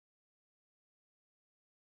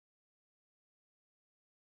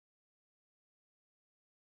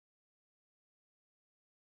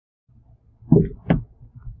Well,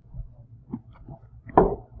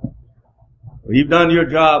 you've done your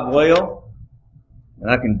job well,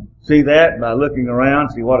 and I can see that by looking around,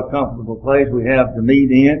 see what a comfortable place we have to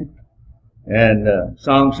meet in. And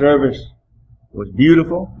song service was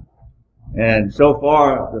beautiful, and so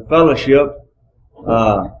far the fellowship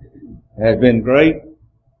has been great.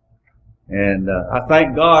 And I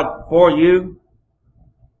thank God for you,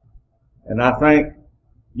 and I thank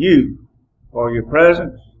you for your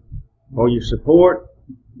presence, for your support.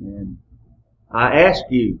 And I ask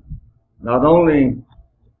you not only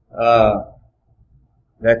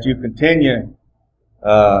that you continue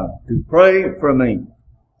to pray for me,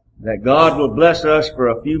 that God will bless us for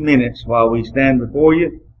a few minutes while we stand before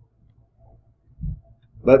you,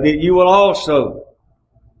 but that you will also,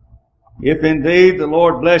 if indeed the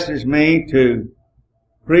Lord blesses me to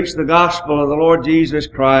preach the gospel of the Lord Jesus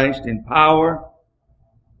Christ in power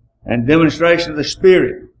and demonstration of the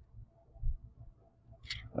Spirit,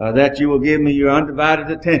 that you will give me your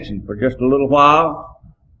undivided attention for just a little while,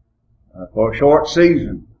 for a short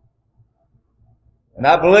season. And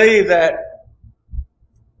I believe that,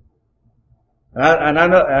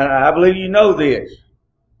 I believe you know this,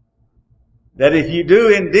 that if you do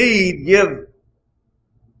indeed give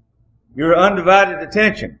your undivided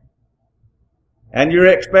attention and your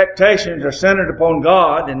expectations are centered upon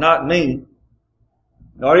God and not me,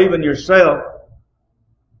 nor even yourself,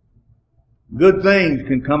 good things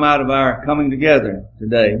can come out of our coming together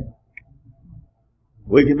today.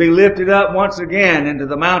 We can be lifted up once again into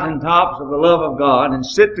the mountaintops of the love of God and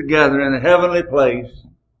sit together in a heavenly place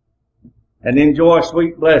and enjoy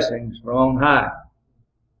sweet blessings from on high.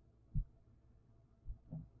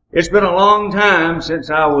 It's been a long time since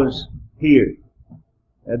I was here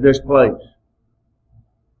at this place,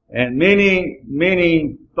 and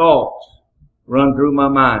many thoughts run through my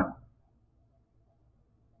mind.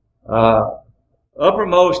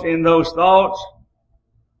 Uppermost in those thoughts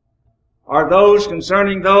are those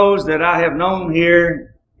concerning those that I have known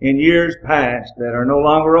here in years past that are no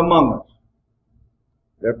longer among us.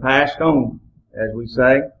 They're passed on, as we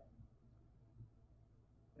say.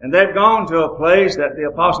 And they've gone to a place that the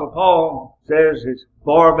Apostle Paul says is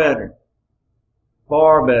far better.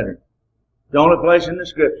 Far better. The only place in the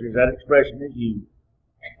Scriptures that expression is used.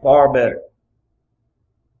 Far better.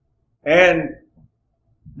 And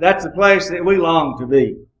that's the place that we long to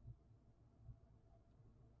be.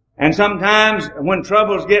 And sometimes when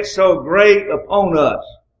troubles get so great upon us,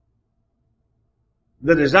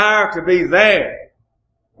 the desire to be there,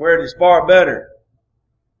 where it is far better,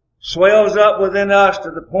 swells up within us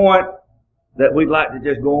to the point that we'd like to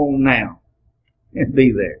just go on now and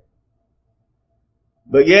be there.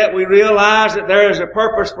 But yet we realize that there is a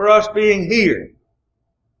purpose for us being here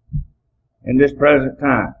in this present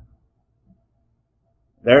time.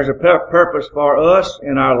 There's a purpose for us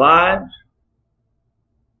in our lives.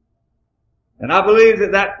 And I believe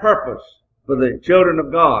that that purpose for the children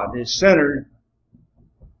of God is centered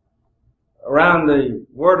around the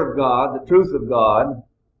Word of God, the truth of God,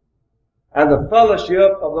 and the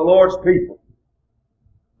fellowship of the Lord's people.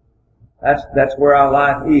 That's where our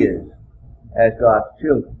life is as God's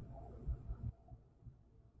children.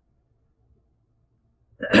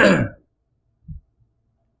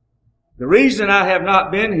 The reason I have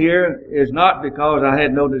not been here is not because I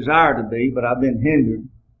had no desire to be, but I've been hindered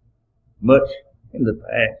much in the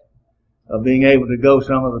past of being able to go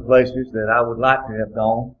some of the places that I would like to have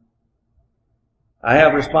gone. I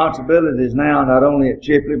have responsibilities now not only at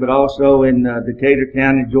Chipley but also in Decatur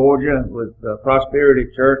County, Georgia with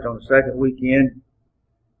Prosperity Church on the second weekend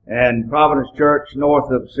and Providence Church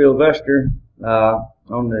north of Sylvester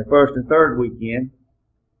on the first and third weekend.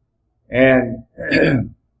 And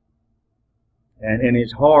and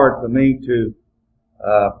it's hard for me to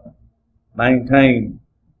maintain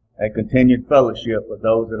a continued fellowship with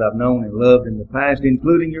those that I've known and loved in the past,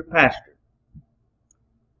 including your pastor.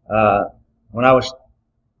 When I was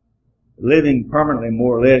living permanently,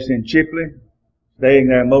 more or less, in Chipley, staying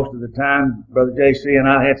there most of the time, Brother JC and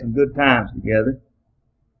I had some good times together.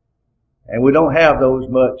 And we don't have those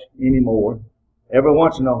much anymore. Every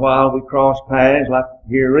once in a while we cross paths, like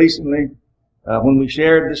here recently, when we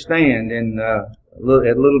shared the stand at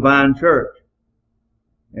Little Vine Church.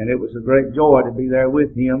 And it was a great joy to be there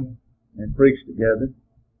with him and preach together.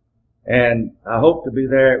 And I hope to be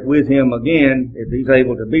there with him again, if he's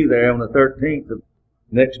able to be there, on the 13th of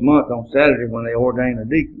next month on Saturday when they ordain a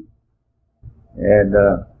deacon. And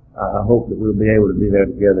I hope that we'll be able to be there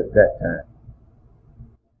together at that time.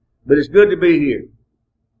 But it's good to be here.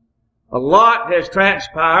 A lot has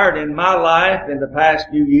transpired in my life in the past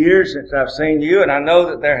few years since I've seen you, and I know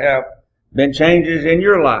that there have been changes in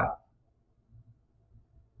your life.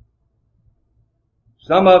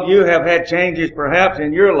 Some of you have had changes perhaps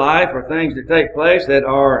in your life or things that take place that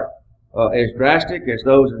are as drastic as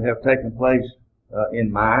those that have taken place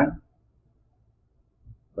in mine.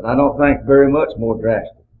 But I don't think very much more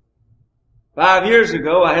drastic. 5 years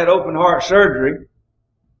ago, I had open heart surgery,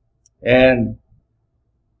 and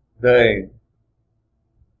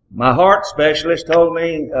my heart specialist told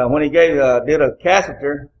me when he did a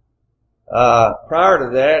catheter prior to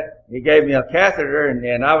that, he gave me a catheter,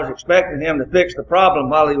 and I was expecting him to fix the problem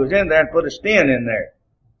while he was in there and put a stent in there.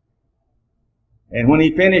 And when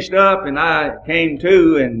he finished up, and I came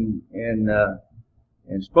to and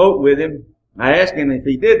spoke with him, I asked him if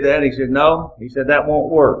he did that. He said no. He said that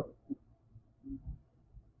won't work.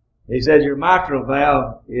 He said your mitral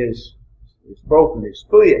valve is broken, it's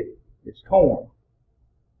split, it's torn.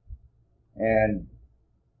 And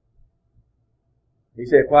he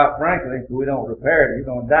said, quite frankly, if we don't repair it, you're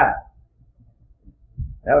going to die.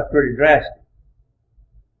 That was pretty drastic.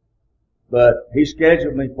 But he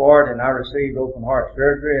scheduled me for it, and I received open heart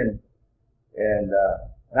surgery, and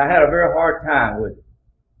I had a very hard time with it.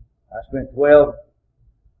 I spent 12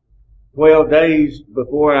 days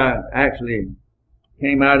before I actually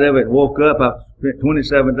came out of it and woke up. I spent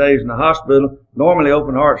 27 days in the hospital. Normally,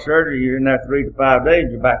 open heart surgery, you're in there 3 to 5 days,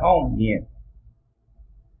 you're back home again.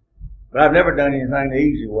 But I've never done anything the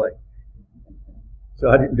easy way. So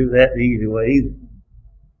I didn't do that the easy way either.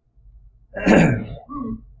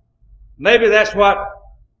 Maybe that's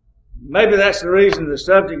the reason the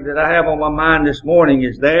subject that I have on my mind this morning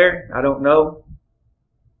is there. I don't know.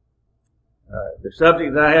 The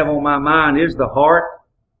subject that I have on my mind is the heart.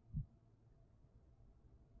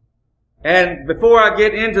 And before I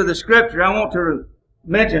get into the scripture, I want to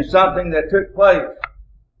mention something that took place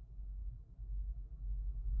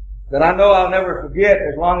that I know I'll never forget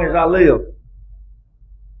as long as I live.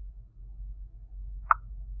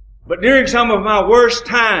 But during some of my worst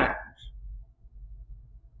times,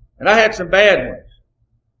 and I had some bad ones,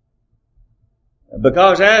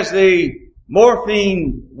 because as the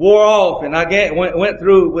morphine wore off and I went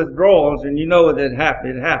through withdrawals, and you know that it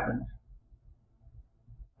happens,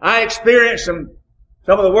 I experienced some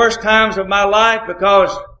of the worst times of my life,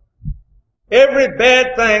 because every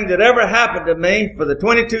bad thing that ever happened to me for the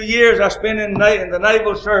 22 years I spent in the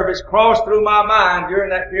naval service crossed through my mind during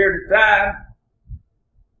that period of time.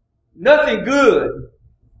 Nothing good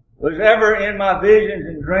was ever in my visions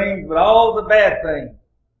and dreams, but all the bad things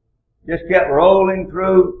just kept rolling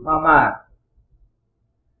through my mind.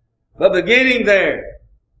 But beginning there,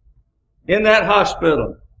 in that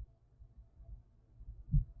hospital,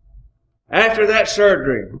 after that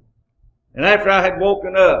surgery, and after I had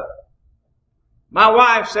woken up, my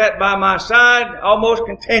wife sat by my side almost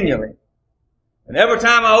continually. And every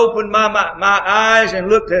time I opened my eyes and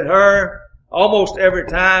looked at her, almost every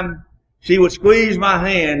time, she would squeeze my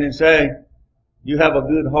hand and say, "You have a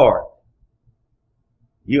good heart.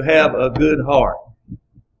 You have a good heart.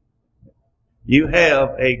 You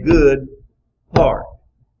have a good heart."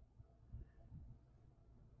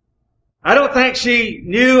 I don't think she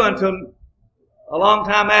knew until a long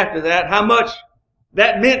time after that how much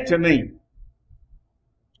that meant to me.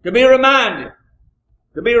 To be reminded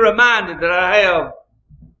that I have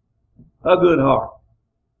a good heart.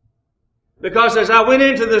 Because as I went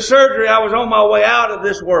into the surgery, I was on my way out of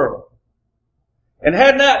this world. And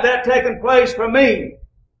had not that taken place for me,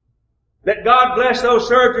 that God blessed those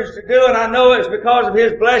surgeons to do, and I know it's because of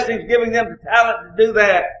His blessings, giving them the talent to do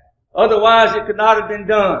that. Otherwise, it could not have been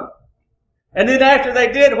done. And then after they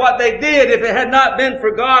did what they did, if it had not been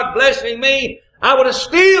for God blessing me, I would have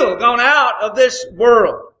still gone out of this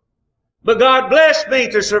world. But God blessed me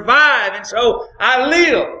to survive, and so I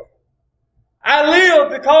live. I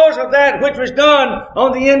live because of that which was done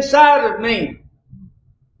on the inside of me.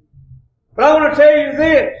 But I want to tell you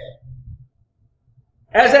this.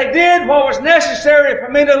 As they did what was necessary for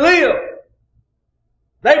me to live,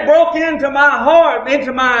 they broke into my heart,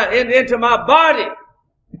 into my body.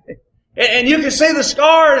 And you can see the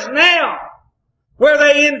scars now, where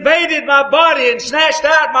they invaded my body and snatched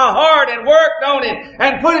out my heart and worked on it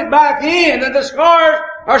and put it back in. And the scars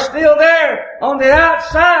are still there on the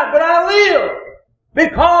outside, but I live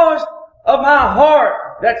because of my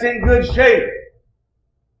heart that's in good shape.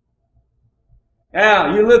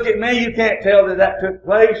 Now, you look at me, you can't tell that took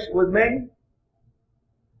place with me,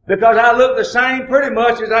 because I look the same pretty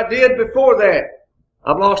much as I did before that.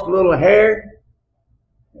 I've lost a little hair.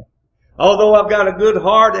 Although I've got a good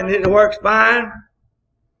heart and it works fine,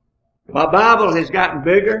 my Bible has gotten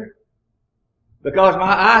bigger because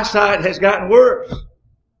my eyesight has gotten worse.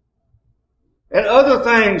 And other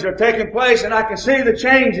things are taking place, and I can see the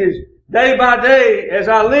changes day by day as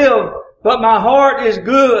I live but my heart is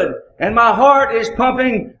good, and my heart is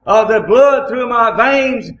pumping the blood through my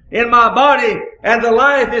veins in my body, and the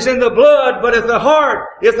life is in the blood. But if the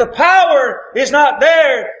power is not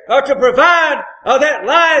there to provide that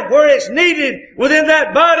life where it's needed within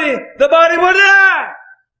that body, the body will die.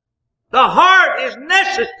 The heart is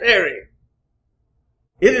necessary.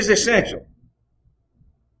 It is essential.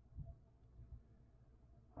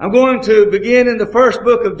 I'm going to begin in the first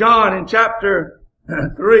book of John in chapter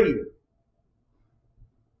 3.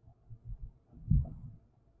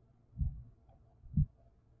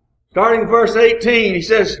 Starting verse 18, he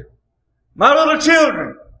says, my little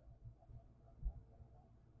children,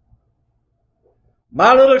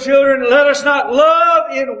 let us not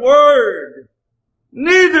love in word,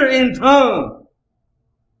 neither in tongue,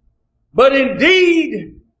 but in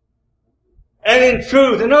deed and in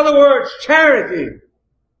truth. In other words, charity,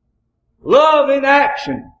 love in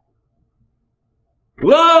action,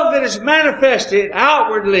 love that is manifested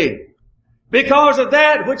outwardly because of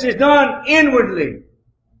that which is done inwardly.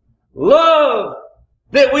 Love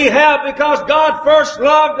that we have because God first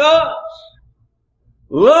loved us.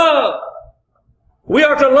 Love. We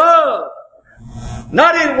are to love.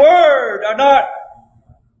 Not in word or not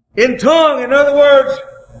in tongue. In other words,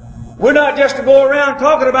 we're not just to go around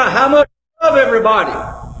talking about how much we love everybody.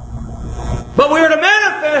 But we are to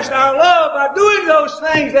manifest our love by doing those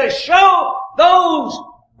things that show those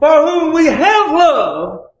for whom we have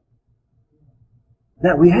love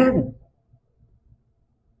that we have it.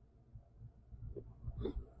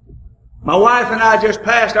 My wife and I just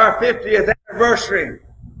passed our 50th anniversary.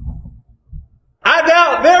 I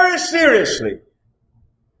doubt very seriously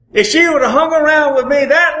if she would have hung around with me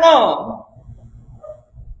that long,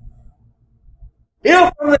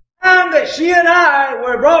 if from the time that she and I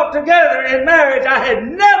were brought together in marriage, I had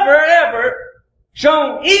never ever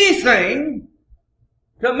shown anything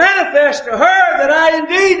to manifest to her that I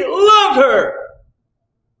indeed loved her.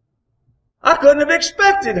 I couldn't have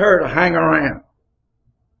expected her to hang around.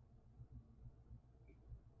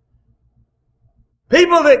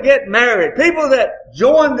 People that get married, people that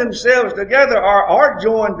join themselves together or are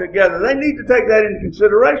joined together, they need to take that into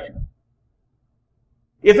consideration.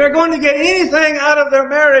 If they're going to get anything out of their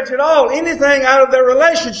marriage at all, anything out of their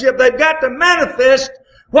relationship, they've got to manifest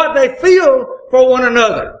what they feel for one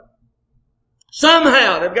another.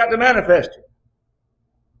 Somehow they've got to manifest it.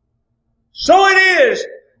 So it is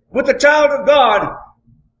with the child of God,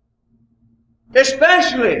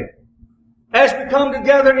 especially as we come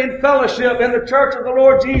together in fellowship in the church of the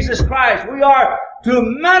Lord Jesus Christ. We are to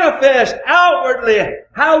manifest outwardly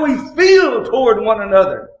how we feel toward one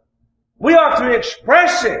another. We are to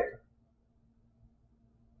express it.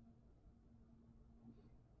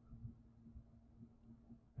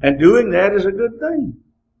 And doing that is a good thing.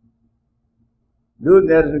 Doing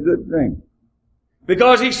that is a good thing.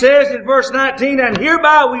 Because he says in verse 19, and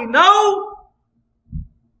hereby we know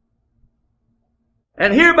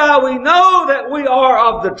that we are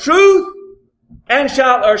of the truth, and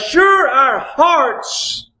shall assure our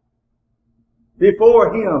hearts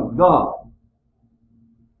before Him, God.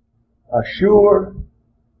 Assure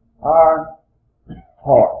our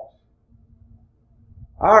hearts.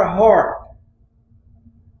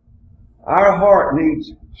 Our heart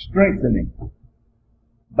needs strengthening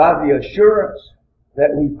by the assurance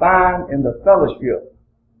that we find in the fellowship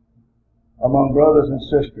among brothers and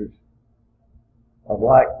sisters of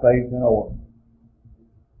like faith and order.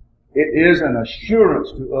 It is an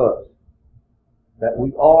assurance to us that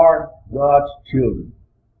we are God's children.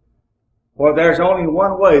 For there's only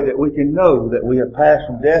one way that we can know that we have passed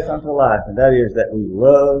from death unto life, and that is that we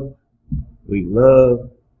love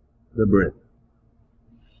the brethren.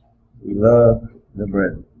 We love the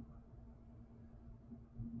brethren.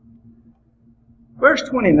 Verse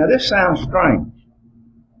 20, now this sounds strange.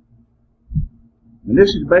 And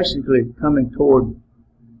this is basically coming toward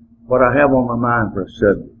what I have on my mind for a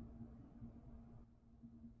subject.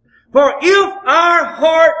 For if our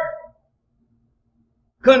heart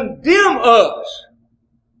condemn us,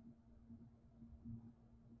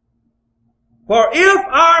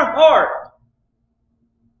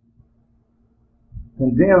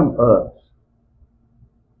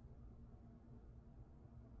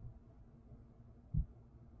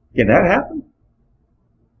 can that happen?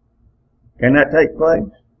 Can that take place?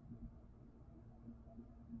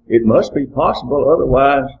 It must be possible,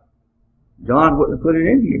 otherwise John wouldn't have put it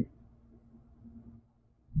in here.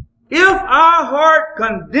 If our heart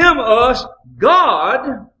condemn us,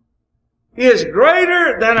 God is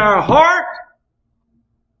greater than our heart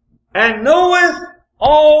and knoweth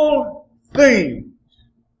all things.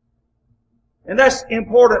 And that's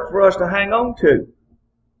important for us to hang on to.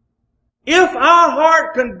 if our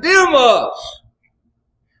heart condemn us,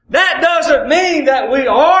 that doesn't mean that we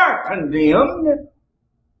are condemned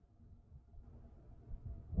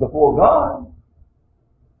before God.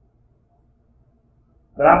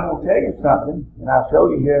 But I'm going to tell you something, and I'll show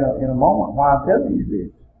you here in a moment why I'm telling you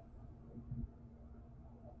this.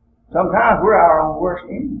 Sometimes we're our own worst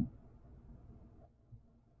enemy.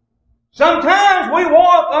 Sometimes we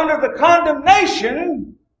walk under the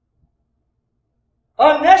condemnation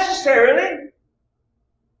unnecessarily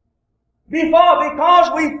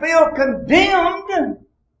because we feel condemned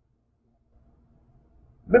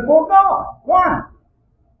before God. Why?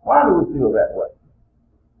 Why do we feel that way?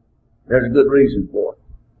 There's a good reason for it.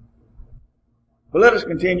 But let us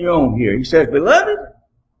continue on here. He says, Beloved,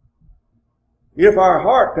 if our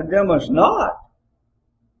heart condemn us not,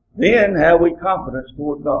 then have we confidence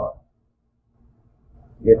toward God.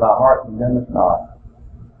 If our heart condemn us not,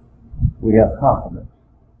 we have confidence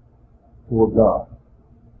toward God.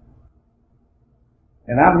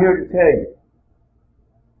 And I'm here to tell you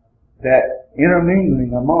that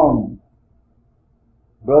intermingling among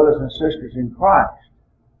brothers and sisters in Christ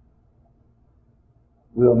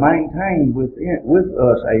will maintain with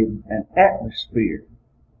us an atmosphere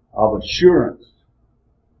of assurance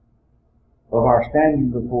of our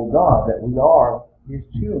standing before God, that we are His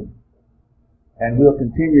children. And we'll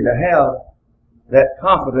continue to have that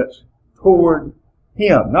confidence toward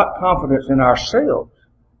Him. Not confidence in ourselves,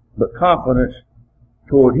 but confidence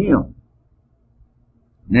toward Him.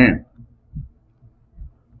 Now,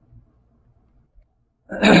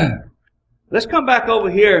 let's come back over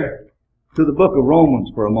here to the book of Romans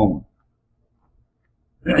for a moment.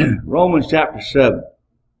 Romans chapter 7.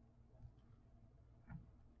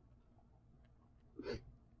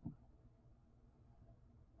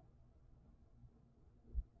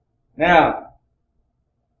 Now,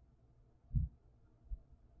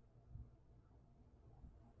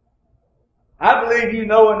 I believe you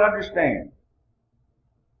know and understand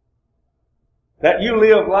that you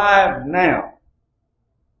live lives now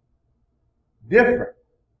different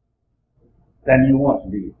than you once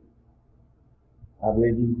did. I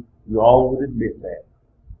believe you all would admit that.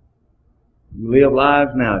 You live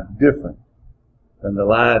lives now different than the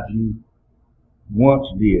lives you once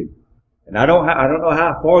did. And I don't know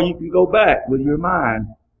how far you can go back with your mind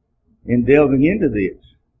in delving into this.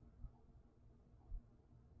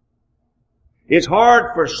 It's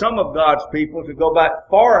hard for some of God's people to go back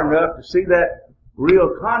far enough to see that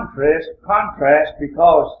real contrast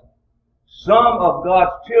because some of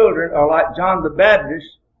God's children are like John the Baptist.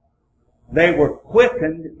 They were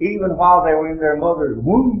quickened even while they were in their mother's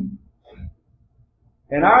womb.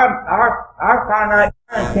 And our finite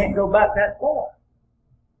mind can't go back that far.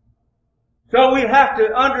 So we have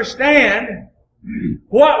to understand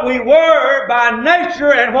what we were by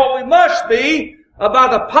nature and what we must be by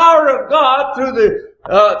the power of God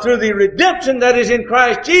through the redemption that is in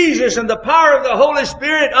Christ Jesus and the power of the Holy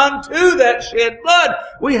Spirit unto that shed blood.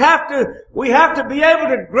 We have to be able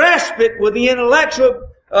to grasp it with the intellectual,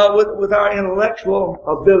 with our intellectual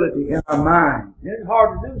ability in our mind. It's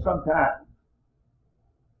hard to do sometimes.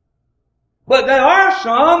 But there are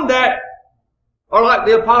some that are like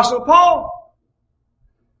the Apostle Paul.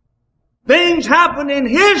 Things happened in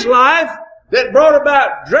his life that brought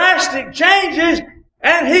about drastic changes,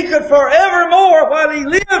 and he could forevermore, while he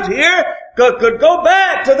lived here, could go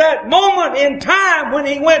back to that moment in time when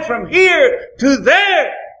he went from here to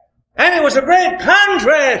there. And it was a great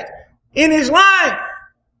contrast in his life.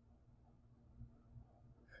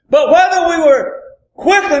 But whether we were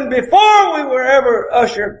quickened before we were ever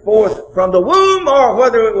ushered forth from the womb, or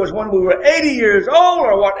whether it was when we were 80 years old,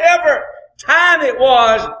 or whatever time it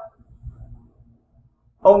was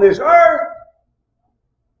on this earth,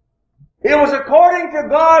 it was according to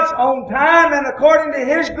God's own time and according to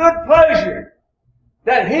His good pleasure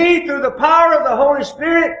that He, through the power of the Holy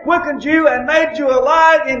Spirit, quickened you and made you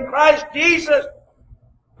alive in Christ Jesus,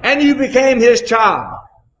 and you became His child.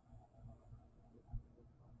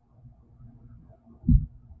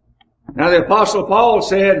 Now the Apostle Paul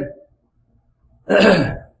said,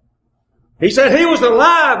 he said he was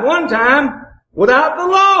alive one time without the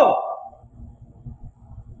law.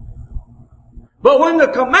 But when the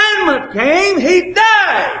commandment came, he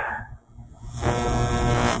died.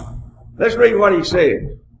 Let's read what he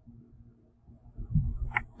said.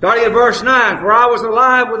 Starting at verse 9. For I was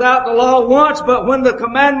alive without the law once, but when the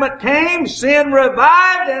commandment came, sin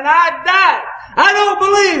revived and I died. I don't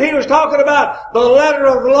believe he was talking about the letter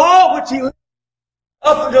of the law, which he lived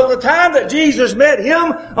up until the time that Jesus met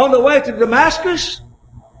him on the way to Damascus.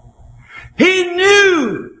 He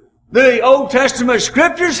knew the Old Testament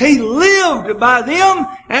scriptures. He lived by them,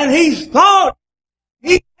 and he thought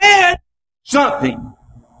he had something.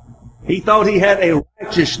 He thought he had a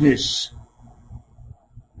righteousness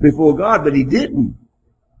before God, but he didn't.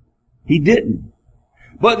 He didn't.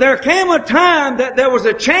 But there came a time that there was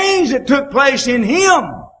a change that took place in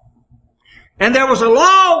him. And there was a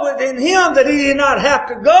law within him that he did not have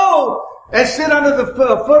to go and sit under the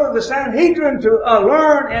foot of the Sanhedrin to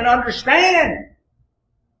learn and understand.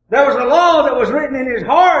 There was a law that was written in his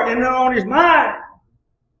heart and on his mind.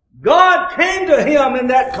 God came to him in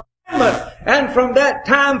that commandment. And from that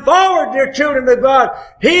time forward, dear children of God,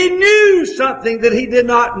 he knew something that he did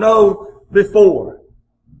not know before.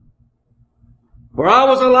 For I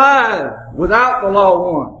was alive without the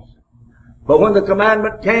law once. But when the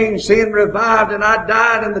commandment came, sin revived, and I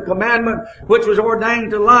died, and the commandment which was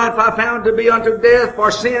ordained to life I found to be unto death,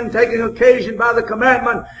 for sin, taking occasion by the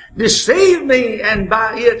commandment, deceived me, and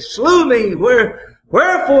by it slew me.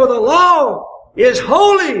 Wherefore the law is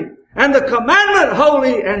holy, and the commandment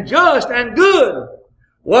holy and just and good.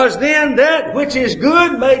 Was then that which is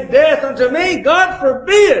good made death unto me? God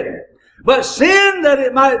forbid. But sin, that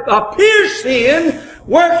it might appear sin,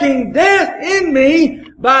 working death in me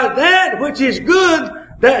by that which is good,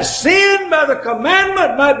 that sin by the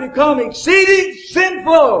commandment might become exceeding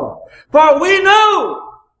sinful. For we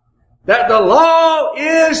know that the law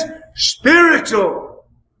is spiritual,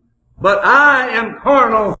 but I am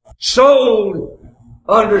carnal, sold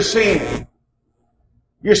under sin.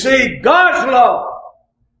 You see, God's law,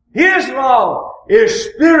 His law is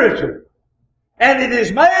spiritual, and it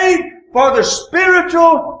is made for the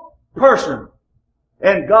spiritual person.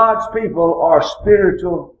 And God's people are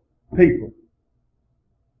spiritual people.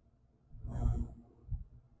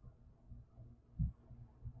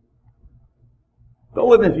 Go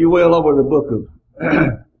with me, if you will, over the book of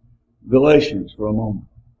Galatians for a moment.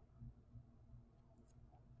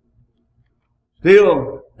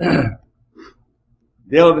 Still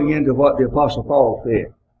delving into what the Apostle Paul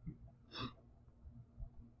said.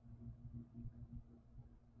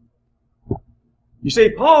 You see,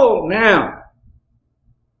 Paul now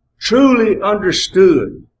truly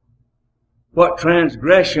understood what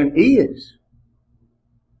transgression is.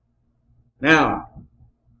 Now,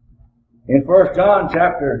 in 1 John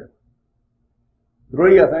chapter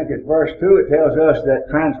 3, I think it's verse 2, it tells us that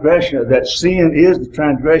transgression, that sin is the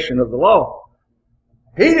transgression of the law.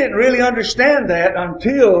 He didn't really understand that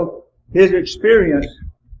until his experience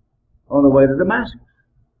on the way to Damascus.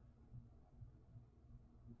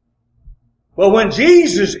 Well, when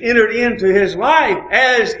Jesus entered into his life,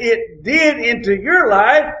 as it did into your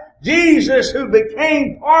life, Jesus, who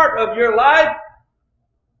became part of your life,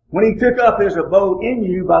 when he took up his abode in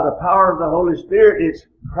you by the power of the Holy Spirit, it's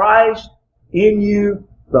Christ in you,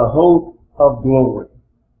 the hope of glory.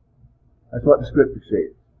 That's what the Scripture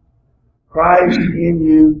says. Christ in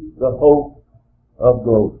you, the hope of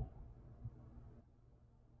glory.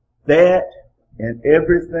 That and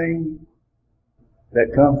everything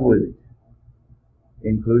that comes with it,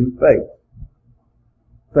 including faith.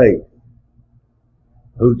 Faith.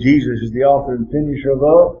 Who Jesus is the author and finisher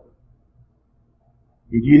of.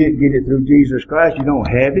 If you didn't get it through Jesus Christ, you don't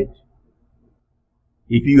have it.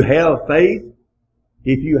 If you have faith,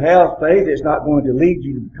 it's not going to lead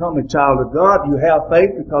you to become a child of God. You have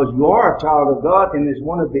faith because you are a child of God, and it's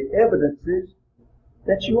one of the evidences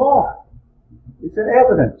that you are. It's an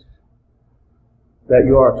evidence that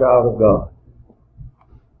you are a child of God.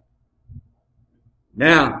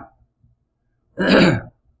 Now,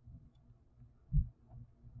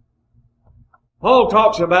 Paul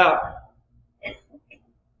talks about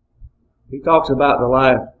the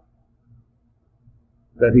life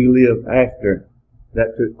that he lived after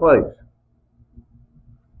that took place.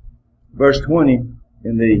 Verse 20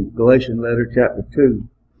 in the Galatian letter, chapter 2.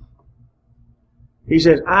 He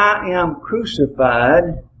says, I am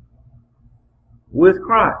crucified with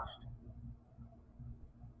Christ.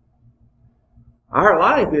 Our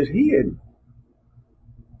life is hid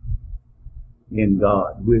in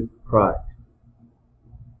God with Christ.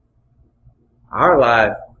 Our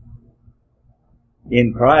life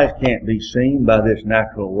in Christ can't be seen by this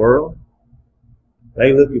natural world.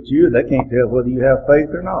 They look at you, they can't tell whether you have faith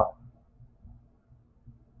or not.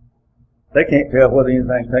 They can't tell whether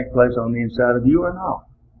anything's taking place on the inside of you or not.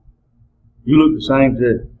 You look the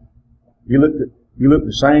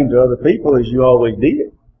same to other people as you always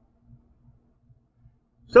did.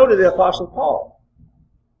 So did the Apostle Paul.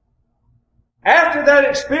 After that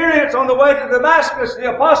experience on the way to Damascus,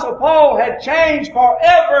 the Apostle Paul had changed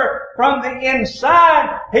forever from the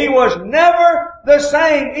inside. He was never the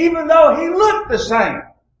same, even though he looked the same.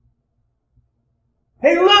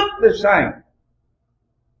 He looked the same.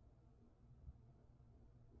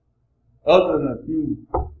 Other than a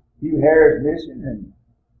few hairs missing and a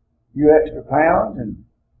few extra pounds and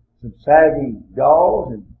some sagging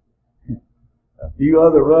jaws and a few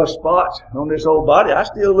other rough spots on this old body, I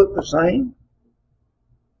still look the same.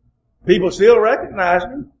 People still recognize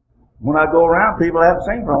me. When I go around, people I haven't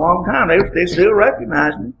seen for a long time, they still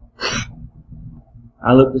recognize me.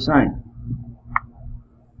 I look the same.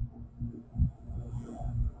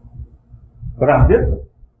 But I'm different.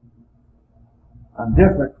 I'm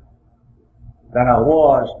different than I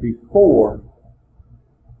was before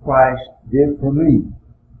Christ did for me,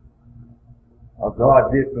 or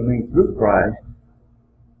God did for me through Christ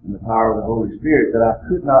and the power of the Holy Spirit, that I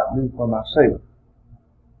could not do for myself.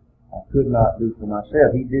 I could not do for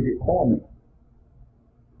myself. He did it for me.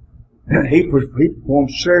 He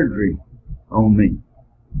performed surgery on me.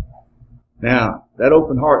 Now, that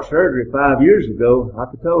open heart surgery 5 years ago, like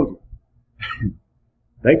I told you,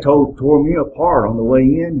 they tore me apart on the way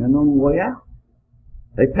in and on the way out.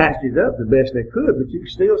 They patched it up the best they could, but you can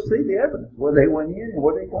still see the evidence where they went in and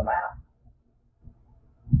where they come out.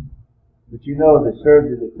 But you know the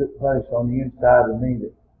surgery that took place on the inside of me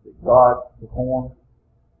that God performed,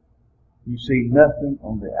 you see nothing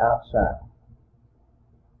on the outside.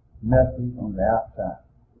 Nothing on the outside.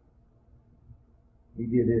 He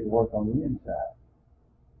did His work on the inside.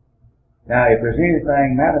 Now, if there's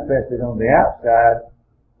anything manifested on the outside,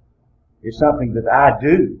 it's something that I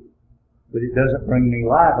do, but it doesn't bring me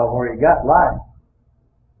life. I've already got life.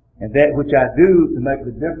 And that which I do to make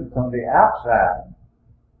the difference on the outside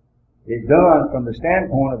is done from the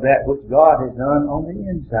standpoint of that which God has done on the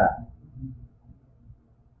inside.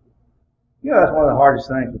 You know, that's one of the hardest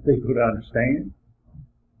things for people to understand.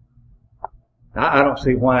 I don't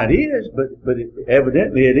see why it is, but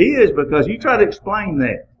evidently it is, because you try to explain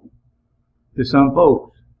that to some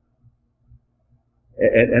folks,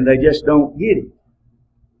 and they just don't get it.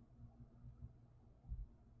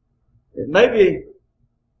 Maybe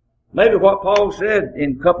what Paul said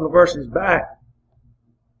in a couple of verses back,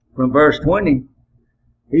 from verse 20,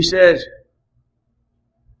 he says,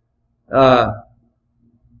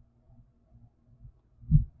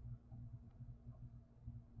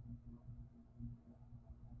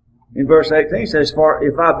 in verse 18, he says, "For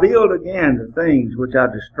if I build again the things which I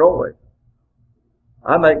destroyed,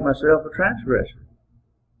 I make myself a transgressor.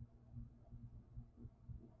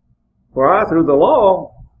 For I, through the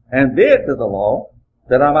law, am dead to the law,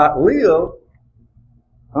 that I might live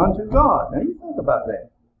unto God." Now you think about that.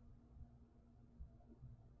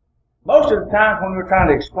 Most of the time when we're trying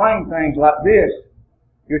to explain things like this,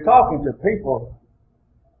 you're talking to people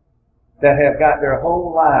that have got their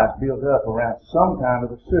whole lives built up around some kind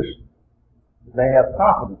of a system that they have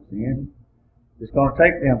confidence in that's going to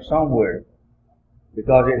take them somewhere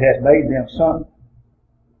because it has made them something.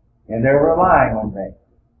 And they're relying on that.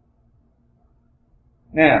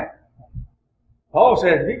 Now, Paul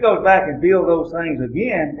says if he goes back and builds those things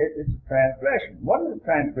again, it's a transgression. What is a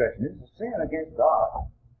transgression? It's a sin against God.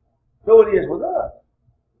 So it is with us.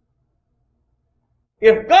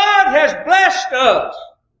 If God has blessed us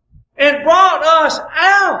and brought us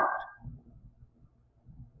out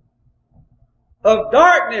of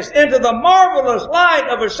darkness into the marvelous light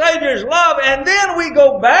of a Savior's love, and then we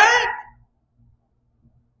go back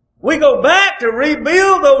to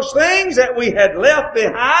rebuild those things that we had left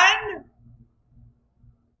behind,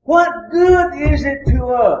 what good is it to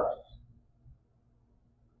us?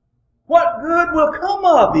 What good will come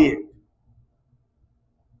of it?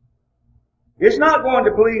 It's not going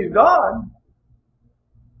to please God.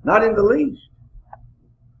 Not in the least.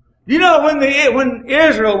 You know, when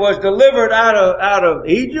Israel was delivered out of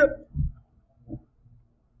Egypt,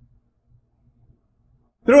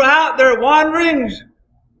 throughout their wanderings,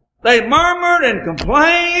 they murmured and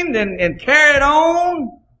complained and carried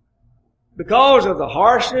on because of the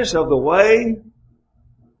harshness of the way.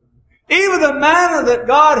 Even the manna that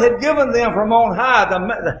God had given them from on high,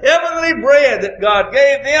 the heavenly bread that God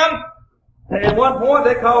gave them, and at one point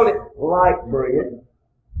they called it light bread.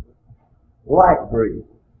 Light bread.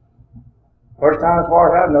 First time as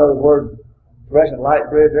far as I know the word expression light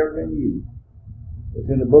bread has ever been used. It's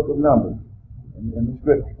in the book of Numbers, in the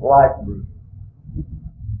scripture, light bread.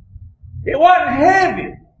 It wasn't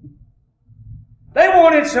heavy. They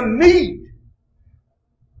wanted some meat,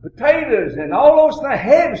 potatoes, and all those things,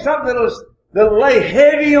 heavy, something that'll lay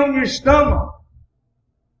heavy on your stomach.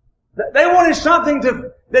 They wanted something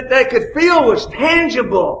that they could feel was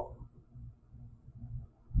tangible.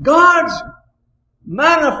 God's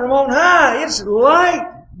manna from on high, it's light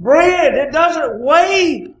bread. It doesn't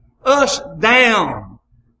weigh us down.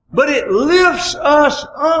 but it lifts us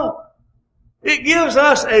up. It gives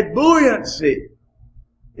us a buoyancy.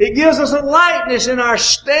 It gives us a lightness in our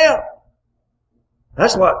step.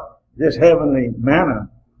 That's what this heavenly manna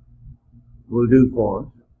will do for us.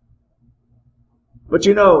 But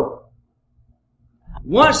you know,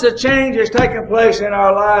 once the change has taken place in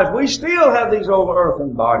our lives, we still have these old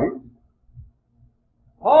earthen bodies.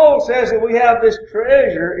 Paul says that we have this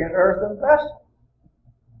treasure in earthen vessels.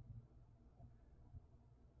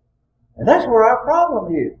 And that's where our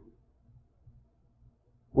problem is.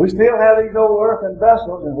 We still have these old earthen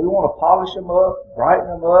vessels, and we want to polish them up, brighten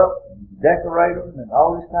them up, decorate them, and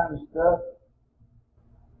all this kind of stuff.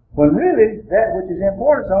 When really, that which is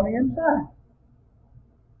important is on the inside.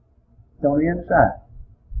 It's on the inside.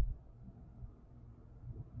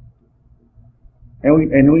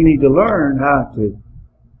 And we need to learn how to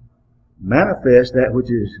manifest that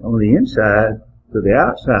which is on the inside to the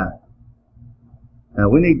outside. Now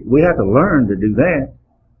we have to learn to do that.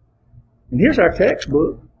 And here's our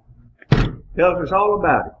textbook. Tells us all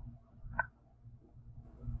about it.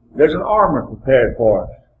 There's an armor prepared for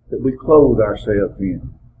us that we clothe ourselves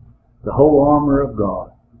in. The whole armor of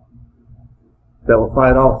God that will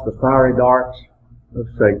fight off the fiery darts of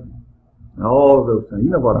Satan. And all of those things.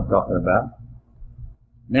 You know what I'm talking about.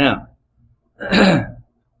 Now,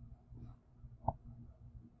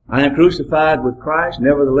 I am crucified with Christ,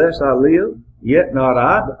 nevertheless I live, yet not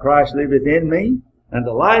I, but Christ liveth in me. And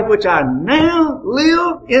the life which I now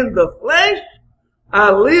live in the flesh,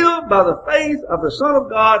 I live by the faith of the Son of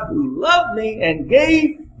God who loved me and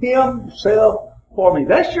gave himself for me.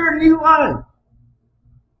 That's your new life.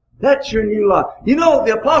 That's your new life. You know,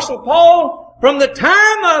 the Apostle Paul, from the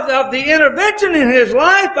time of the intervention in his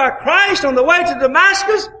life by Christ on the way to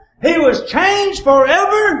Damascus, he was changed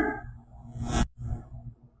forever.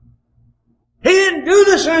 He didn't do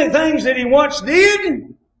the same things that he once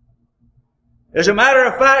did. As a matter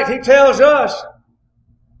of fact, he tells us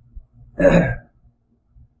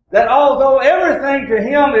that although everything to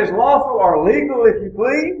him is lawful or legal, if you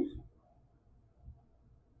please,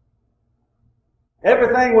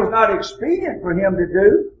 everything was not expedient for him to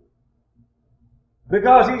do.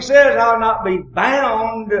 Because he says, I'll not be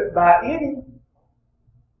bound by any.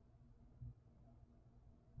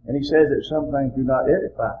 And he says that some things do not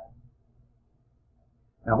edify.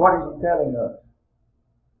 Now what is he telling us?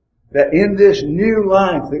 That in this new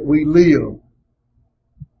life that we live,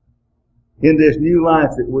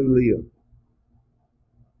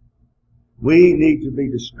 we need to be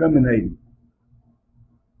discriminating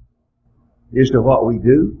as to what we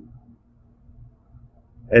do,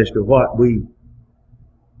 as to what we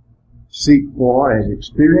seek for as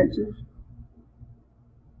experiences.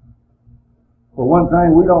 For one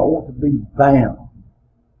thing, we don't want to be bound.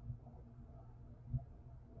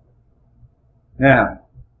 Now,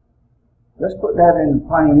 let's put that in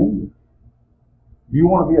plain English. Do you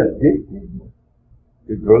want to be addicted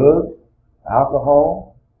to drugs,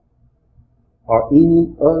 alcohol, or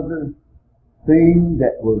any other thing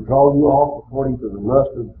that will draw you off according to the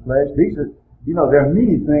lust of the flesh? These are, you know, there are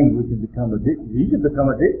many things we can become addicted to. You can become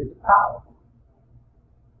addicted to power.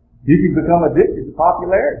 You can become addicted to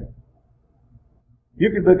popularity. You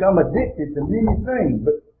can become addicted to many things.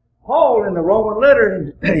 But Paul in the Roman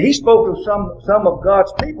letter, he spoke of some of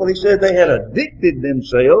God's people. He said they had addicted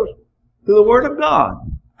themselves to the Word of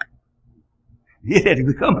God. It had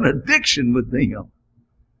become an addiction with them.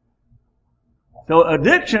 So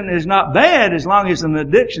addiction is not bad as long as it's an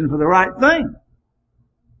addiction for the right thing.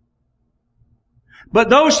 But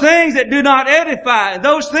those things that do not edify,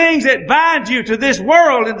 those things that bind you to this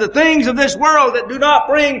world and the things of this world that do not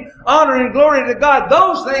bring honor and glory to God,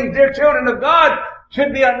 those things, dear children of God,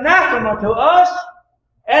 should be anathema to us,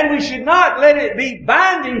 and we should not let it be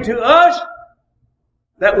binding to us,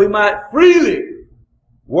 that we might freely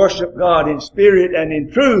worship God in spirit and in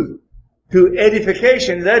truth to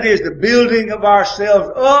edification. That is the building of ourselves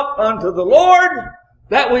up unto the Lord,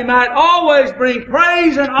 that we might always bring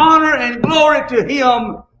praise and honor and glory to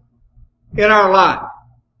Him in our life.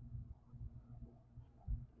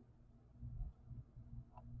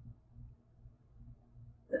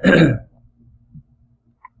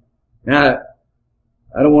 Now,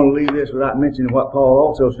 I don't want to leave this without mentioning what Paul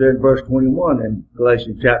also said in verse 21 in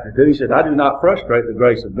Galatians chapter 2. He said, I do not frustrate the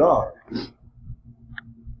grace of God.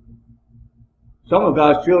 Some of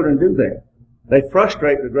God's children do that. They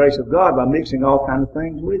frustrate the grace of God by mixing all kinds of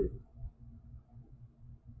things with it.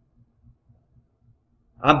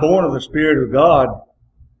 I'm born of the Spirit of God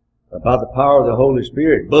by the power of the Holy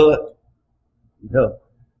Spirit, but,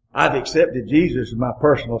 I've accepted Jesus as my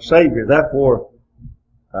personal Savior. Therefore,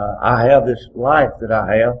 I have this life that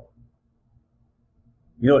I have.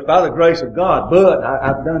 You know, it's by the grace of God, but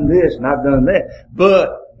I've done this and I've done that.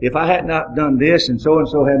 But if I had not done this and so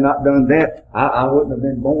had not done that, I wouldn't have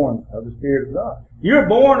been born of the Spirit of God. You're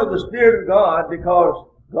born of the Spirit of God because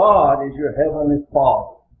God is your Heavenly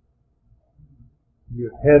Father.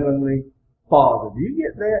 Your Heavenly Father. Do you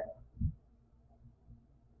get that?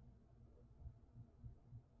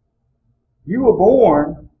 You were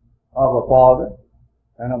born of a father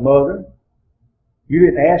and a mother. You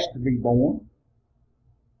didn't ask to be born.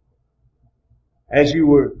 As you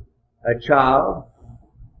were a child,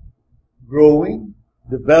 growing,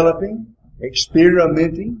 developing,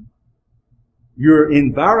 experimenting, your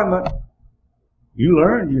environment, you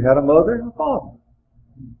learned you had a mother and a father.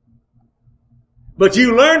 But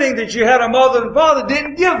you learning that you had a mother and father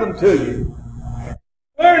didn't give them to you.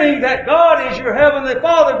 Learning that God is your Heavenly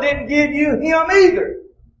Father didn't give you Him either.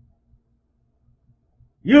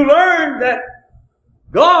 You learned that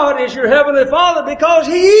God is your Heavenly Father because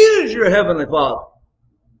He is your Heavenly Father.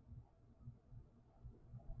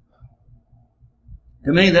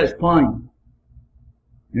 To me, that's plain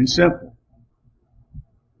and simple.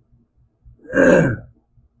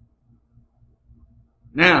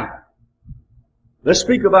 Now, let's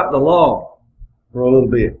speak about the law for a little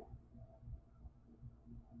bit.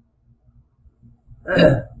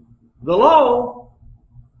 The law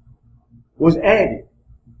was added.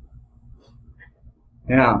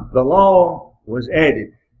 Now, the law was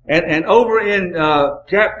added. And over in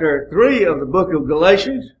chapter 3 of the book of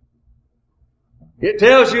Galatians, it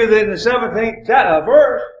tells you that in the 17th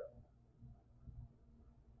verse,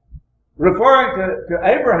 referring to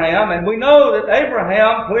Abraham, and we know that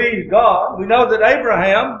Abraham pleased God. We know that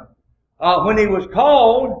Abraham, when he was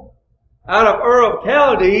called out of Ur of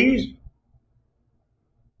Chaldees,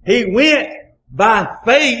 he went by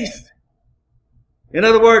faith. In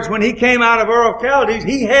other words, when he came out of Ur of Chaldees,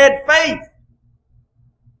 he had faith.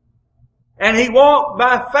 And he walked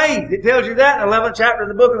by faith. It tells you that in the 11th chapter of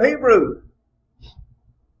the book of Hebrews.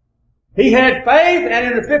 He had faith, and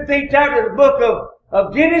in the 15th chapter of the book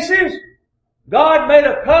of Genesis, God made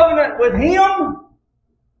a covenant with him.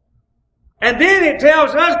 And then it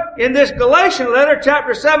tells us in this Galatian letter,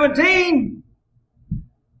 chapter 17,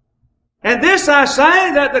 and this I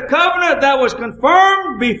say, that the covenant that was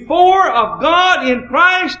confirmed before of God in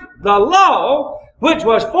Christ, the law, which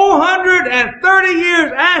was 430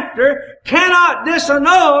 years after, cannot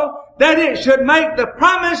disannul that it should make the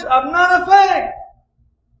promise of none effect.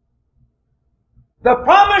 The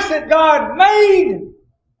promise that God made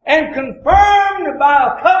and confirmed by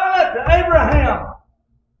a covenant to Abraham,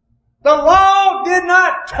 the law did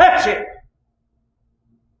not touch it.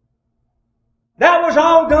 That was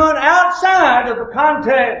all done outside of the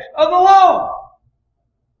context of the law.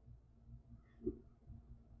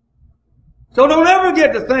 So don't ever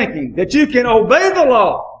get to thinking that you can obey the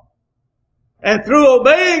law and through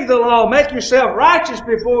obeying the law make yourself righteous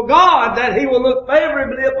before God, that He will look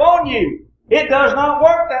favorably upon you. It does not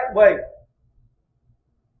work that way.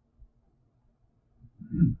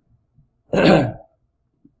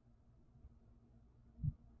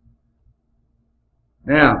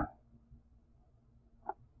 Now,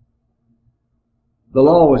 the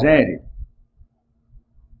law was added.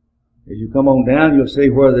 As you come on down, you'll see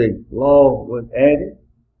where the law was added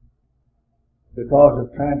because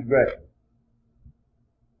of transgression.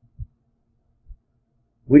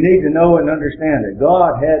 We need to know and understand that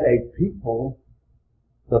God had a people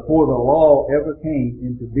before the law ever came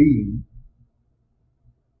into being.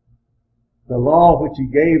 The law which He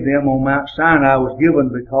gave them on Mount Sinai was given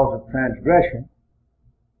because of transgression.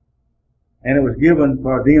 And it was given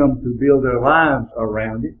for them to build their lives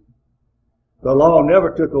around it. The law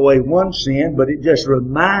never took away one sin, but it just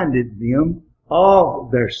reminded them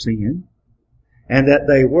of their sin and that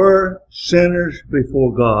they were sinners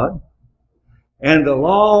before God. And the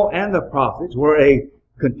law and the prophets were a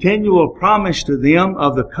continual promise to them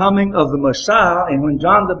of the coming of the Messiah. And when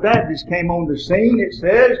John the Baptist came on the scene, it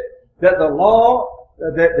says that the law,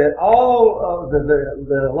 that all of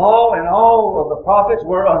the law and all of the prophets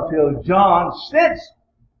were until John. Since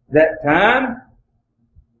that time,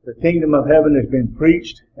 the kingdom of heaven has been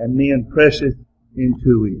preached, and men presseth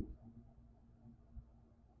into it.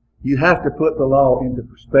 You have to put the law into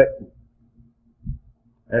perspective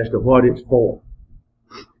as to what it's for.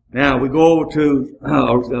 Now we go over to,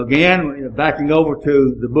 again, backing over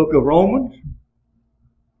to the book of Romans.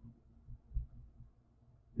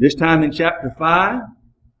 This time in chapter 5,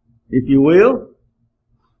 if you will.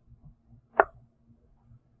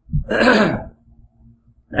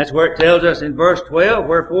 That's where it tells us in verse 12,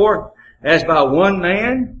 wherefore, as by one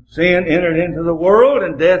man sin entered into the world,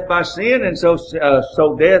 and death by sin, and so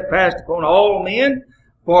death passed upon all men,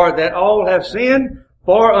 For that all have sinned,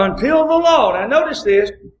 for until the law, now notice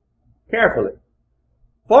this carefully,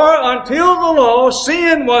 for until the law,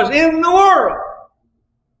 sin was in the world.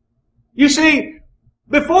 You see,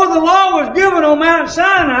 before the law was given on Mount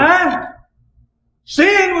Sinai,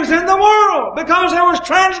 sin was in the world because there was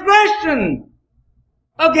transgression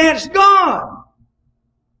against God.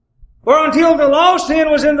 For until the law, sin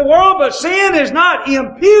was in the world, but sin is not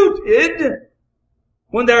imputed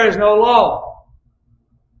when there is no law.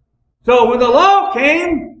 So when the law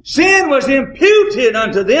came, sin was imputed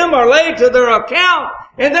unto them or laid to their account,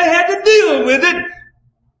 and they had to deal with it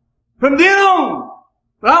from then on.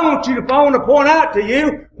 But I want to point out to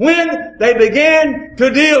you when they began to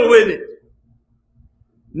deal with it.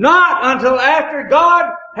 Not until after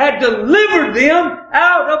God had delivered them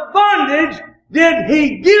out of bondage did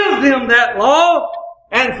He give them that law,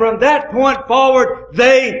 and from that point forward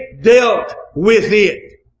they dealt with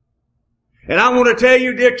it. And I want to tell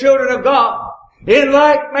you, dear children of God, in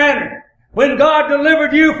like manner, when God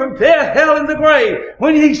delivered you from death, hell, and the grave,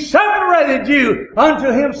 when He separated you unto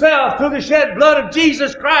Himself through the shed blood of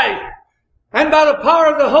Jesus Christ, and by the power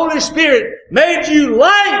of the Holy Spirit made you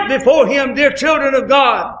light before Him, dear children of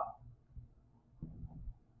God,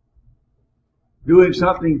 doing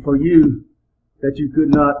something for you that you could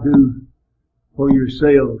not do for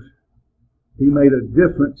yourselves. He made a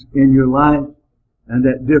difference in your life, and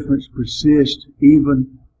that difference persists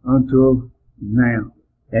even until now.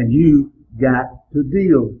 And you got to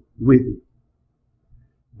deal with it.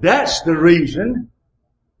 That's the reason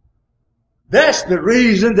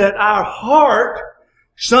that our heart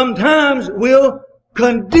sometimes will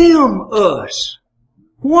condemn us.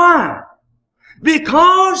 Why?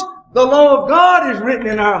 Because the law of God is written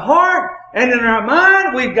in our heart and in our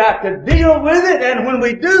mind. We've got to deal with it. And when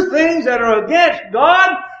we do things that are against God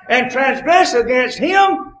and transgress against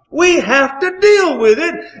Him, we have to deal with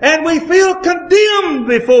it, and we feel condemned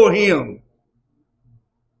before Him.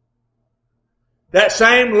 That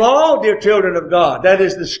same law, dear children of God, that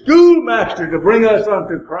is the schoolmaster to bring us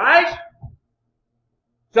unto Christ.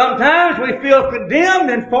 Sometimes we feel condemned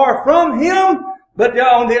and far from Him, but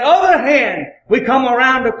on the other hand, we come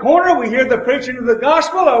around the corner, we hear the preaching of the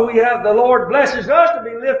gospel, or we have the Lord blesses us to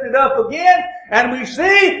be lifted up again, and we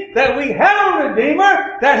see that we have a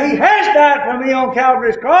Redeemer, that He has died for me on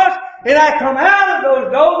Calvary's cross, and I come out of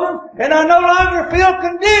those doldrums, and I no longer feel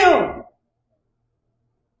condemned.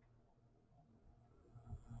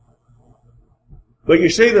 But you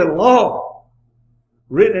see, the law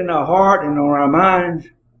written in our heart and on our minds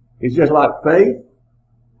is just like faith.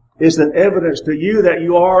 It's an evidence to you that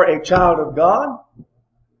you are a child of God.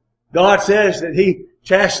 God says that He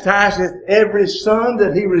chastiseth every son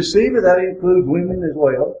that He receiveth. That includes women as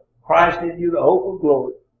well. Christ in you, the hope of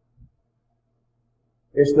glory.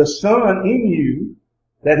 It's the Son in you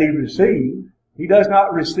that He receives. He does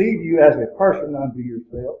not receive you as a person unto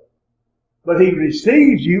yourself, but He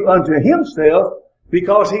receives you unto Himself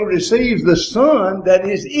because He receives the Son that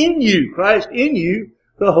is in you, Christ in you,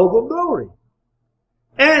 the hope of glory.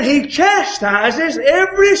 And He chastises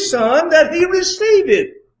every son that He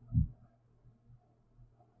receiveth.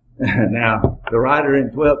 Now, the writer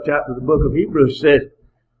in 12th chapter of the book of Hebrews says,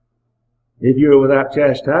 if you're without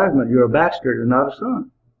chastisement, you're a bastard and not a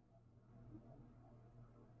son.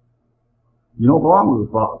 You don't belong to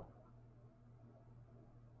the Father.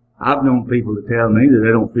 I've known people that tell me that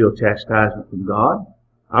they don't feel chastisement from God.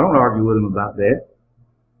 I don't argue with them about that.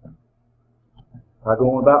 I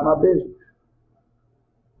go on about my business.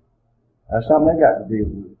 That's something they got to deal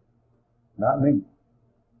with, not me.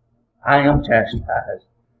 I am chastised.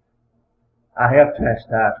 I have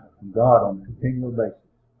chastisement from God on a continual basis.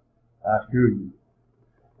 I assure you.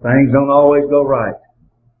 Things don't always go right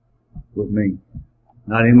with me.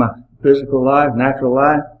 Not in my physical life, natural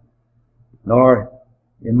life, nor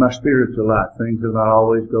in my spiritual life. Things do not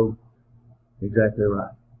always go exactly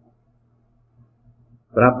right.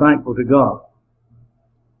 But I'm thankful to God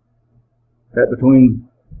that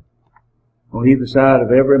on either side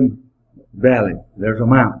of every valley, there's a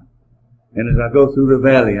mountain. And as I go through the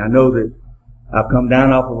valley, I know that I've come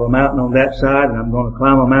down off of a mountain on that side, and I'm going to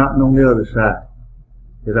climb a mountain on the other side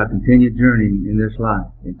as I continue journeying in this life.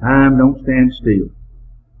 And time don't stand still.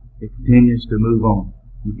 It continues to move on.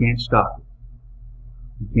 You can't stop it.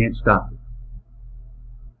 You can't stop it.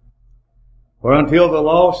 For until the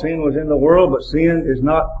law, sin was in the world, but sin is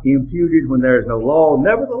not imputed when there is no law.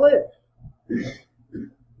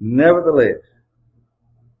 Nevertheless,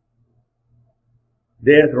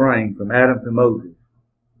 death reigned from Adam to Moses,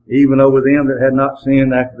 even over them that had not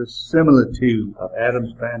sinned after the similitude of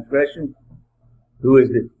Adam's transgression, who is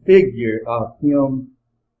the figure of him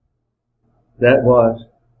that was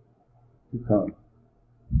to come.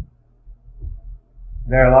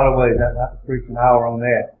 There are a lot of ways. I could preach an hour on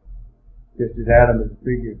that. Just as Adam is a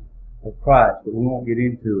figure of Christ, but we won't get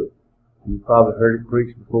into it. You've probably heard it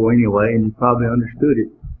preached before anyway, and you probably understood it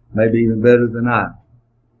maybe even better than I.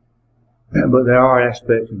 But there are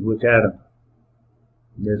aspects in which Adam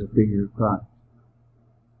is a figure of Christ.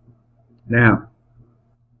 Now,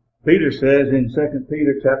 Peter says in 2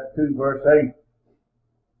 Peter chapter 2 verse 8,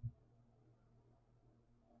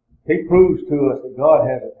 he proves to us that God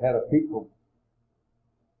had a people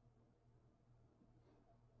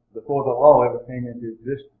before the law ever came into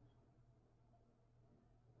existence.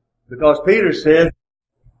 Because Peter said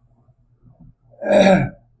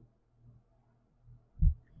that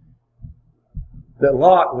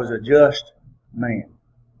Lot was a just man.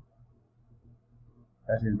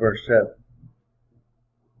 That's in verse 7.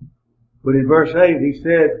 But in verse 8 he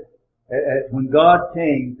said, when God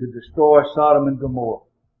came to destroy Sodom and Gomorrah,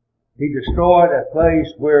 He destroyed a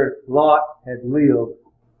place where Lot had lived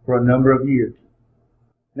for a number of years.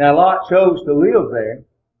 Now Lot chose to live there,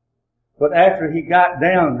 but after he got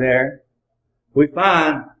down there, we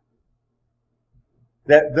find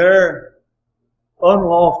that their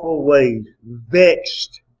unlawful ways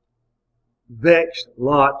vexed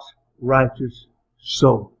Lot's righteous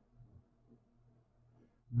soul.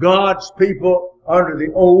 God's people under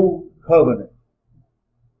the old covenant,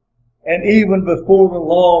 and even before the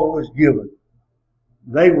law was given,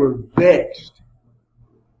 they were vexed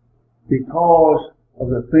because of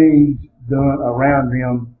the things done around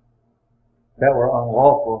them that were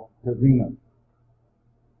unlawful to them.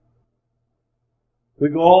 We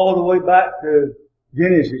go all the way back to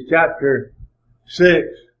Genesis chapter 6,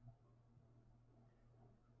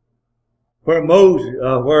 where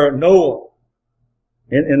Noah,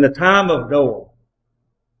 in the time of Noah,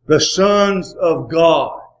 the sons of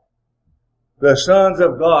God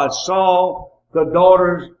saw the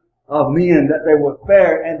daughters of men, that they were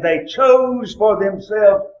fair, and they chose for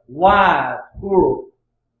themselves wives, plural.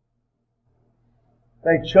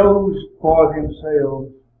 They chose for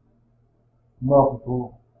themselves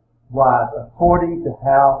multiple wives, according to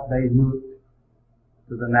how they looked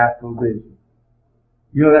to the natural vision.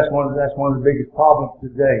 You know, that's one of the biggest problems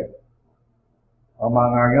today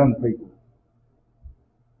among our young people.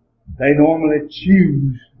 They normally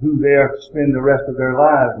choose who they are to spend the rest of their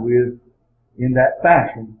lives with in that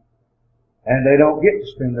fashion, and they don't get to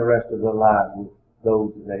spend the rest of their lives with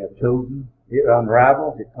those that they have chosen. It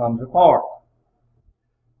unravels, it comes apart.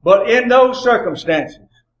 But in those circumstances,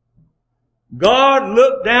 God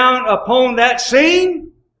looked down upon that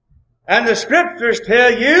scene, and the scriptures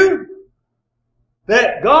tell you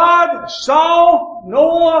that God saw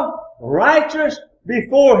Noah righteous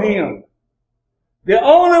before Him. The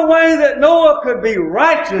only way that Noah could be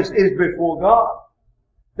righteous is before God.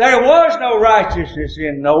 There was no righteousness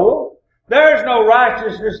in Noah. There is no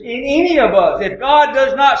righteousness in any of us. If God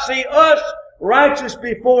does not see us righteous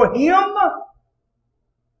before Him,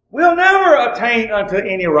 we'll never attain unto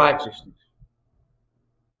any righteousness.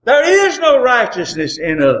 There is no righteousness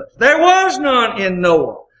in us. There was none in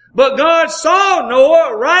Noah. But God saw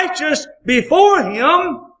Noah righteous before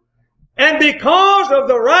Him, and because of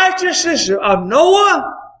the righteousness of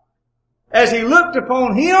Noah, as He looked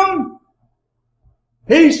upon him,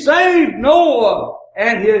 He saved Noah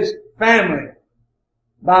and his family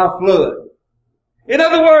by a flood. In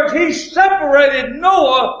other words, He separated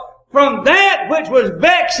Noah from that which was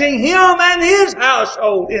vexing him and his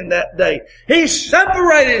household in that day. He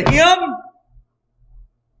separated him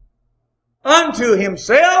unto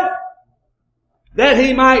Himself, that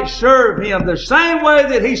He might serve Him the same way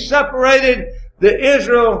that He separated the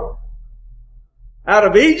Israel out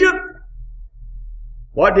of Egypt.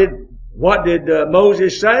 What did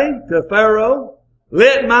Moses say to Pharaoh?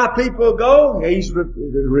 Let my people go. He's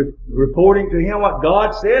reporting to him what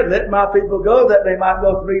God said. Let my people go, that they might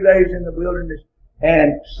go 3 days in the wilderness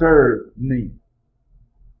and serve me.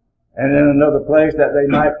 And in another place, that they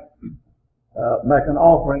might make an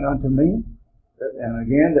offering unto me. And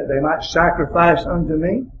again, that they might sacrifice unto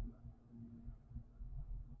me.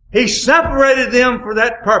 He separated them for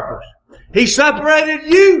that purpose. He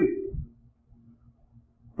separated you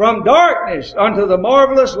from darkness unto the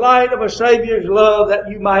marvelous light of a Savior's love, that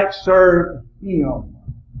you might serve Him,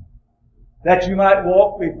 that you might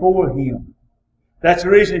walk before Him. That's the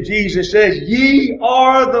reason Jesus says, ye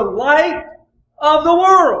are the light of the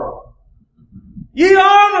world. Ye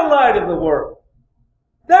are the light of the world.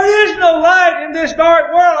 There is no light in this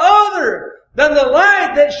dark world other than the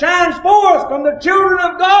light that shines forth from the children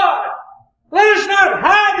of God. Let us not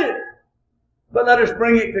hide it, but let us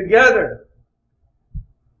bring it together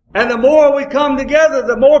And the more we come together,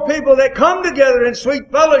 the more people that come together in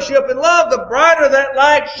sweet fellowship and love, the brighter that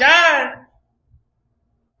light shines.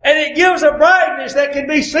 And it gives a brightness that can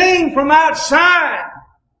be seen from outside.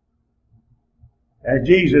 As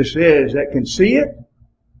Jesus says, that can see it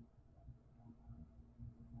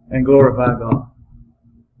and glorify God.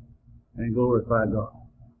 And glorify God.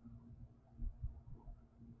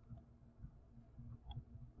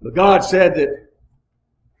 But God said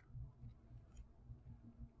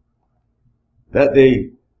that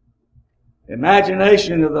the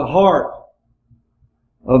imagination of the heart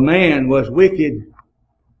of man was wicked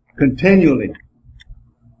continually.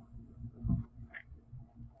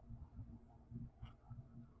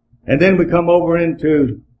 And then we come over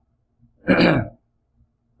into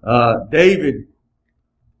David.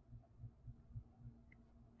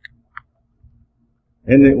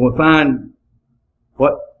 And we'll find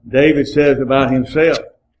what David says about himself.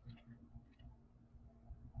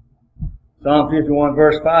 Psalm 51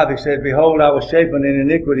 verse 5, he says, Behold, I was shapen in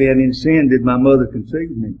iniquity, and in sin did my mother conceive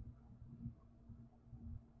me.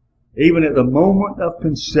 Even at the moment of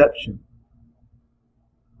conception.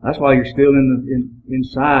 That's why you're still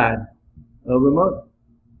inside of the mother.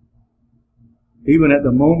 Even at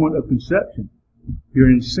the moment of conception, you're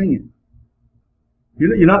in sin.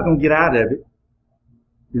 You're not going to get out of it.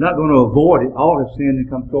 You're not going to avoid it. All have sinned and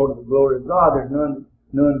come short of the glory of God. There's none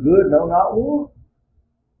good, no, not one.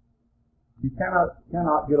 You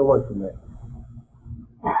cannot get away from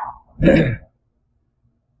that.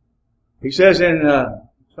 He says in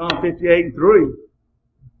Psalm 58 and 3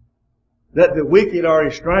 that the wicked are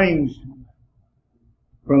estranged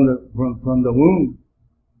from the womb,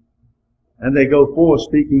 and they go forth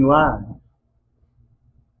speaking lies.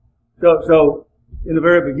 So in the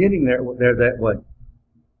very beginning they're that way.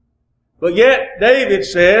 But yet David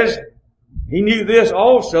says, he knew this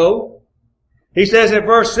also. He says in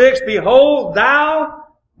verse 6, Behold, thou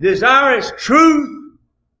desirest truth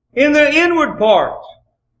in the inward parts.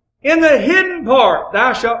 In the hidden part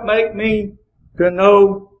thou shalt make me to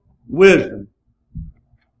know wisdom.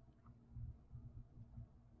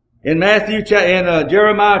 In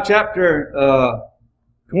Jeremiah chapter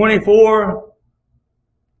 24,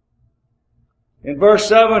 in verse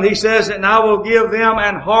 7, he says, And I will give them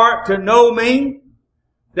an heart to know me,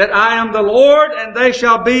 that I am the Lord, and they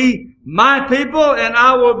shall be my people, and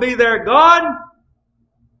I will be their God,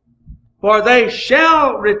 for they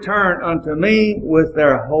shall return unto me with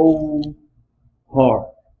their whole heart.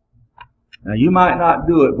 Now, you might not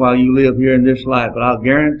do it while you live here in this life, but I'll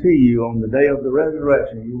guarantee you on the day of the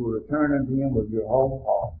resurrection, you will return unto Him with your whole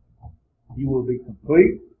heart. You will be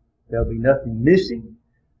complete. There'll be nothing missing.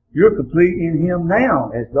 You're complete in Him now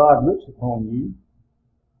as God looks upon you.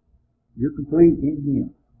 You're complete in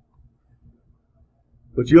Him.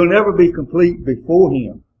 But you'll never be complete before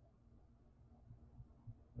Him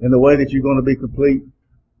in the way that you're going to be complete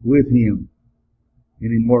with Him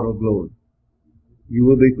in immortal glory. You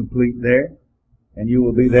will be complete there, and you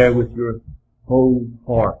will be there with your whole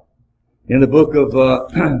heart. In the book of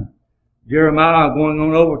Jeremiah, going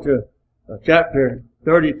on over to chapter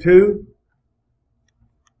 32,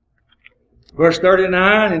 verse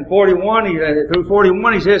 39 and 41, through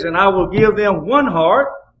 41, he says, And I will give them one heart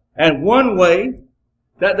and one way,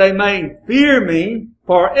 that they may fear me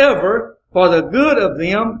forever, for the good of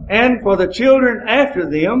them and for the children after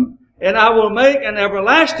them. And I will make an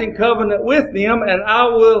everlasting covenant with them, and I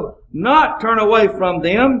will not turn away from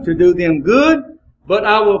them to do them good, but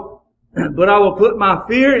I will put my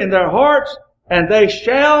fear in their hearts, and they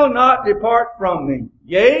shall not depart from me.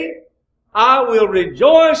 Yea, I will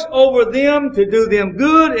rejoice over them to do them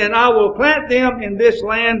good, and I will plant them in this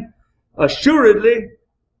land assuredly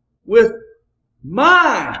with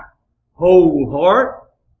my whole heart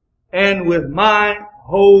and with my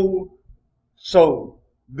whole soul.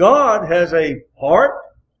 God has a heart.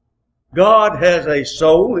 God has a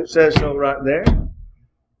soul. It says so right there.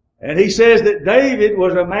 And he says that David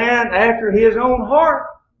was a man after his own heart.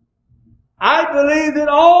 I believe that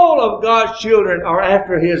all of God's children are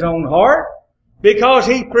after His own heart, because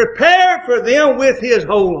He prepared for them with His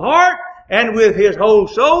whole heart and with His whole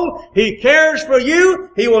soul. He cares for you.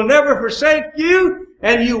 He will never forsake you,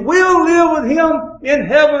 and you will live with Him in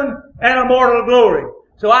heaven and immortal glory.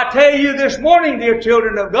 So I tell you this morning, dear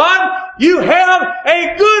children of God, you have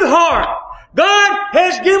a good heart. God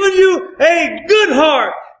has given you a good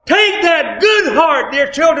heart. Take that good heart, dear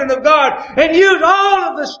children of God, and use all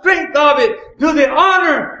of the strength of it to the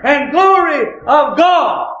honor and glory of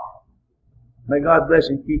God. May God bless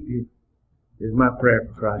and keep you, is my prayer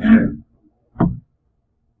for Christ's name.